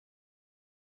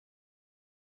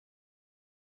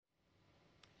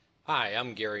Hi,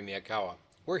 I'm Gary Miyakawa.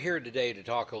 We're here today to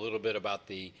talk a little bit about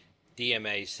the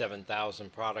DMA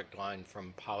 7000 product line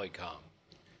from Polycom.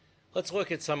 Let's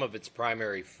look at some of its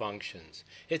primary functions.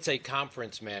 It's a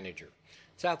conference manager.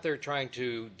 It's out there trying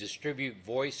to distribute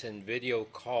voice and video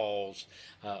calls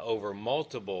over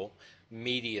multiple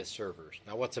media servers.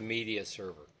 Now, what's a media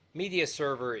server? Media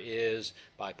server is,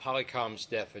 by Polycom's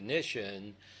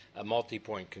definition, a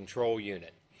multi-point control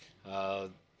unit.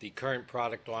 The current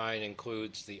product line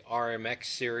includes the RMX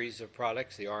series of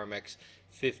products, the RMX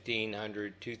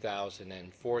 1500, 2000,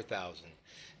 and 4000.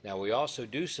 Now, we also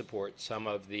do support some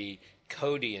of the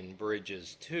Codian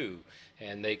bridges too,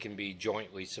 and they can be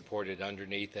jointly supported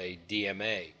underneath a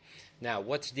DMA. Now,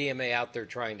 what's DMA out there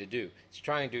trying to do? It's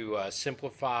trying to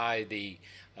simplify the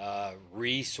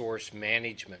resource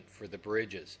management for the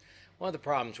bridges. One of the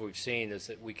problems we've seen is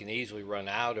that we can easily run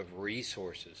out of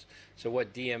resources. So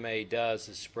what DMA does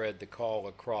is spread the call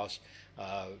across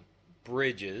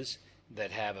bridges that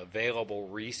have available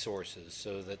resources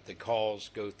so that the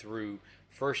calls go through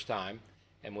first time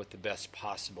and with the best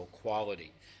possible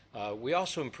quality. We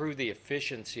also improve the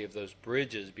efficiency of those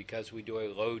bridges because we do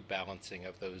a load balancing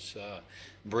of those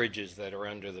bridges that are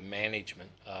under the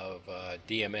management of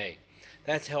DMA.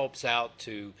 That helps out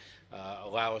to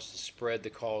allow us to spread the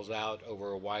calls out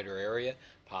over a wider area,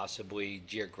 possibly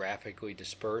geographically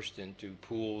dispersed into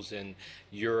pools in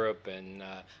Europe and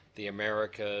the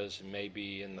Americas and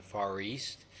maybe in the Far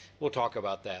East. We'll talk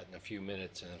about that in a few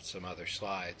minutes in some other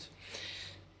slides.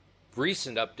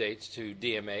 Recent updates to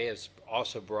DMA has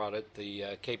also brought it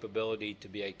the capability to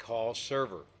be a call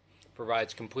server.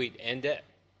 Provides complete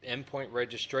endpoint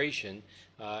registration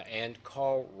and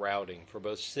call routing for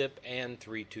both SIP and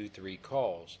 323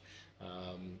 calls.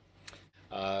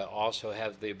 Also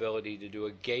have the ability to do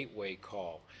a gateway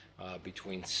call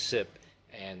between SIP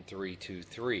and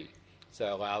 323. So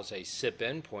that allows a SIP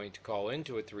endpoint to call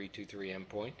into a 323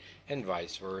 endpoint and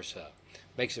vice versa.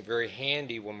 Makes it very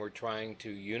handy when we're trying to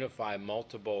unify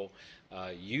multiple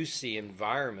UC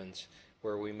environments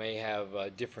where we may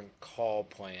have different call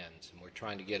plans and we're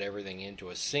trying to get everything into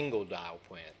a single dial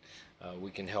plan.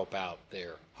 We can help out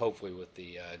there, hopefully with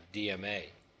the DMA.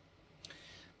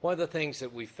 One of the things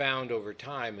that we found over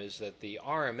time is that the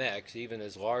RMX, even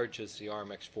as large as the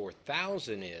RMX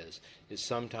 4000 is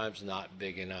sometimes not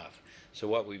big enough. So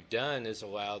what we've done is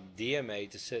allowed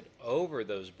DMA to sit over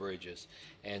those bridges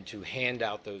and to hand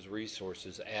out those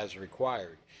resources as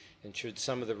required. And should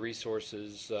some of the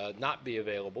resources not be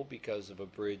available because of a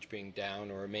bridge being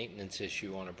down or a maintenance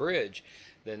issue on a bridge,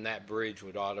 then that bridge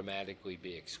would automatically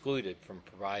be excluded from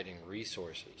providing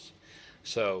resources.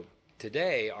 So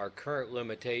today, our current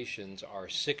limitations are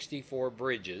 64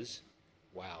 bridges,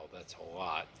 wow, that's a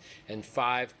lot, and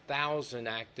 5,000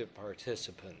 active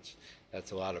participants.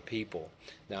 That's a lot of people.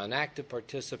 Now, an active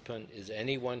participant is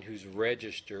anyone who's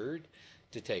registered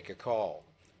to take a call.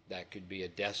 That could be a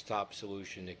desktop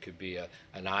solution, it could be an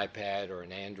iPad or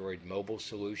an Android mobile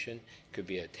solution, it could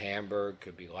be a Tamberg,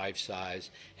 could be life size.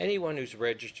 Anyone who's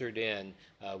registered in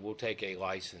will take a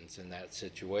license in that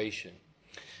situation.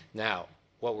 Now,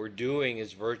 what we're doing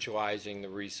is virtualizing the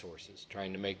resources,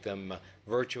 trying to make them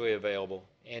virtually available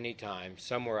anytime,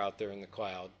 somewhere out there in the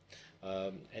cloud,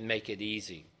 and make it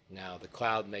easy. Now, the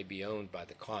cloud may be owned by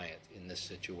the client in this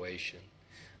situation.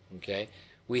 Okay?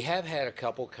 We have had a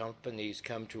couple companies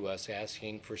come to us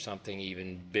asking for something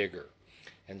even bigger.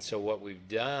 And so what we've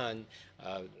done,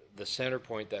 the center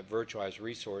point, that virtualized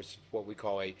resource, what we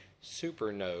call a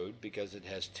super node, because it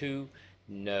has two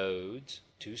nodes,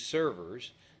 two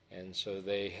servers, and so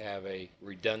they have a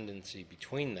redundancy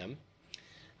between them.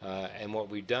 And what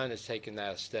we've done is taken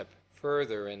that a step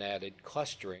further and added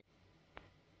clustering.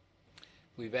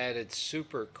 We've added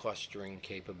super clustering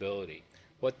capability.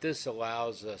 What this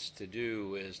allows us to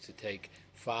do is to take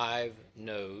 5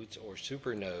 nodes or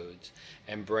super nodes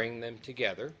and bring them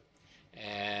together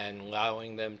and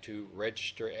allowing them to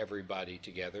register everybody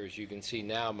together. As you can see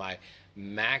now, my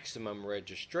maximum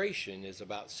registration is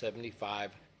about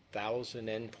 75,000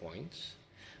 endpoints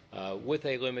with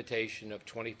a limitation of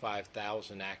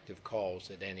 25,000 active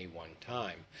calls at any one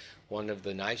time. One of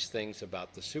the nice things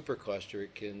about the supercluster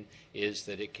is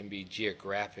that it can be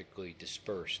geographically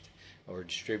dispersed or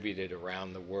distributed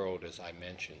around the world, as I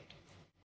mentioned.